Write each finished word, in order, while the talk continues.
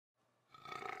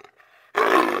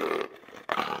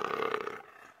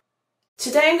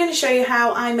Today I'm going to show you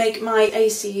how I make my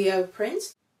ACEO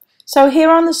print. So here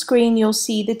on the screen you'll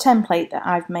see the template that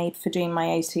I've made for doing my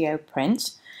ACEO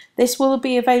print. This will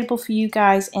be available for you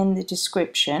guys in the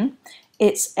description.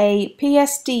 It's a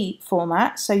PSD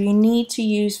format, so you need to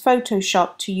use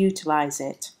Photoshop to utilize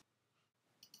it.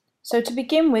 So to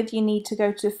begin with, you need to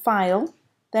go to File,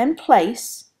 then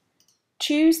Place,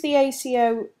 choose the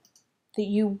ACEO that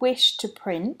you wish to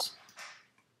print.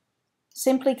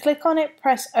 Simply click on it,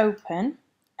 press Open,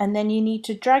 and then you need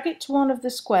to drag it to one of the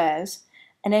squares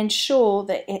and ensure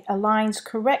that it aligns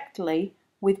correctly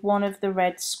with one of the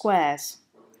red squares.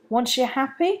 Once you're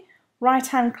happy,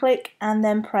 right-hand click and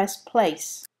then press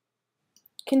Place.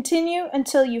 Continue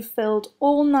until you've filled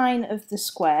all 9 of the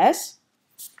squares.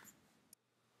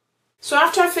 So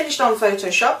after I've finished on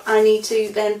Photoshop, I need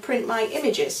to then print my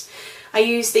images. I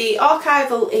use the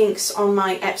archival inks on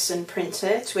my Epson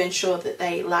printer to ensure that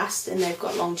they last and they've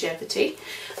got longevity.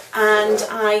 And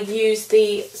I use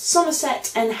the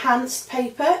Somerset Enhanced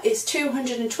paper. It's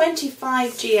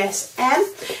 225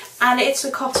 GSM and it's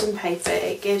a cotton paper.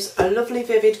 It gives a lovely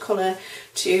vivid colour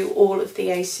to all of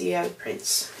the ACEO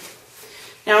prints.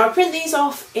 Now I print these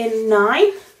off in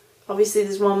 9. Obviously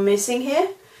there's one missing here.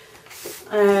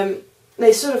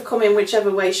 They sort of come in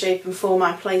whichever way, shape and form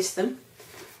I place them.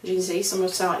 As you can see, some are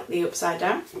slightly upside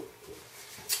down.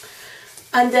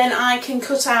 And then I can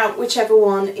cut out whichever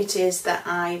one it is that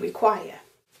I require.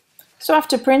 So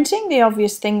after printing, the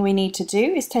obvious thing we need to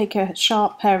do is take a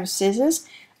sharp pair of scissors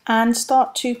and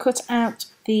start to cut out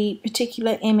the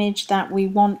particular image that we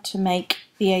want to make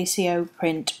the ACEO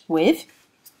print with.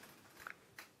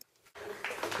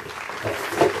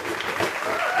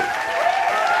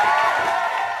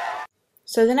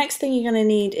 So the next thing you're going to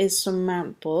need is some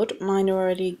mount board. Mine are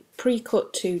already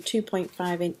pre-cut to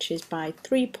 2.5 inches by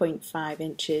 3.5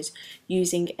 inches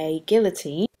using a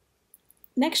guillotine.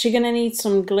 Next you're going to need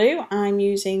some glue. I'm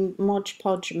using Mod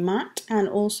Podge matte and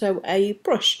also a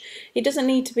brush. It doesn't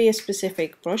need to be a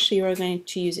specific brush, so you're going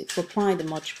to use it to apply the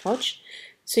Mod Podge.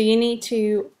 So you need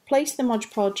to place the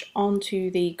Mod Podge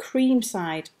onto the cream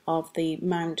side of the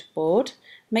mount board.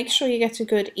 Make sure you get a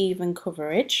good even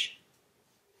coverage.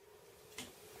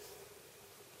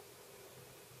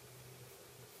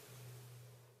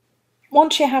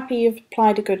 Once you're happy you've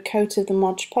applied a good coat of the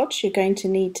Mod Podge, you're going to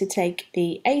need to take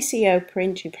the ACEO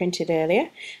print you printed earlier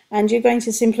and you're going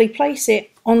to simply place it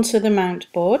onto the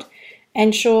mount board.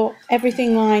 Ensure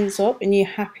everything lines up and you're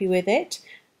happy with it.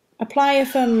 Apply a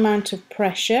firm amount of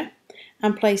pressure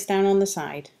and place down on the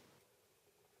side.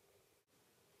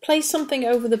 Place something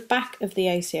over the back of the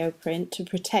ACEO print to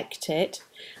protect it,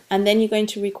 and then you're going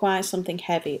to require something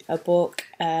heavy, a book.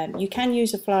 You can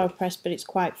use a flower press but it's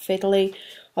quite fiddly,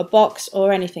 a box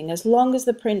or anything. As long as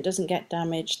the print doesn't get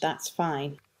damaged, that's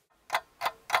fine.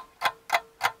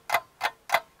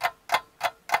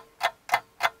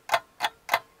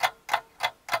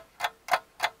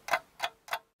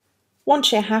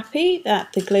 Once you're happy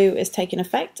that the glue is taking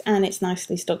effect and it's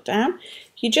nicely stuck down,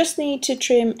 you just need to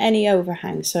trim any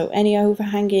overhang. So any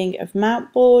overhanging of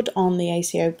mount board on the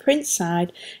ACEO print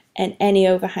side and any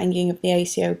overhanging of the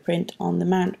ACEO print on the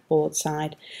mount board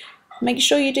side. Make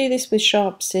sure you do this with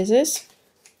sharp scissors.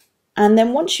 And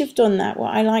then once you've done that,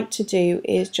 what I like to do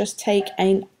is just take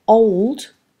an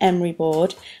old emery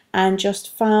board and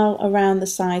just file around the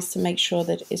sides to make sure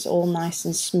that it's all nice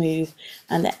and smooth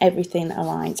and that everything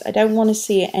aligns. I don't want to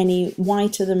see any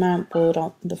white of the mount board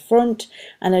on the front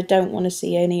and I don't want to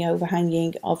see any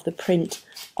overhanging of the print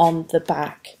on the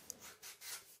back.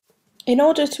 In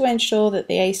order to ensure that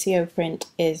the ACEO print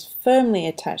is firmly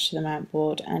attached to the mount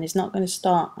board and is not going to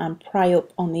start and pry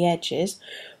up on the edges,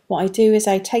 what I do is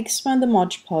I take some of the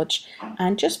Mod Podge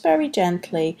and just very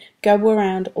gently go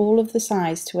around all of the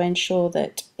sides to ensure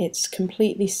that it's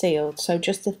completely sealed. So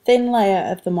just a thin layer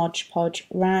of the Mod Podge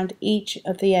around each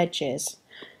of the edges.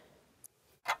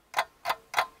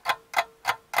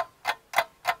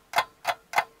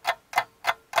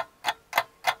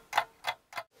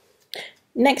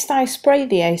 Next I spray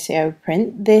the ACEO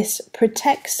print. This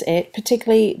protects it,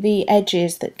 particularly the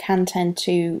edges that can tend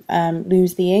to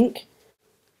lose the ink.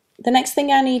 The next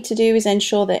thing I need to do is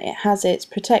ensure that it has its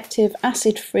protective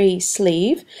acid-free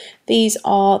sleeve. These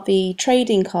are the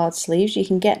trading card sleeves. You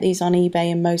can get these on eBay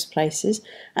in most places,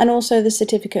 and also the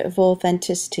certificate of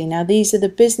authenticity. Now these are the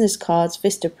business cards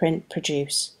Vistaprint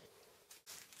produce.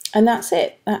 And that's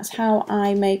it. That's how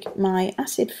I make my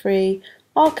acid-free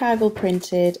archival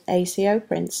printed ACEO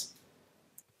prints.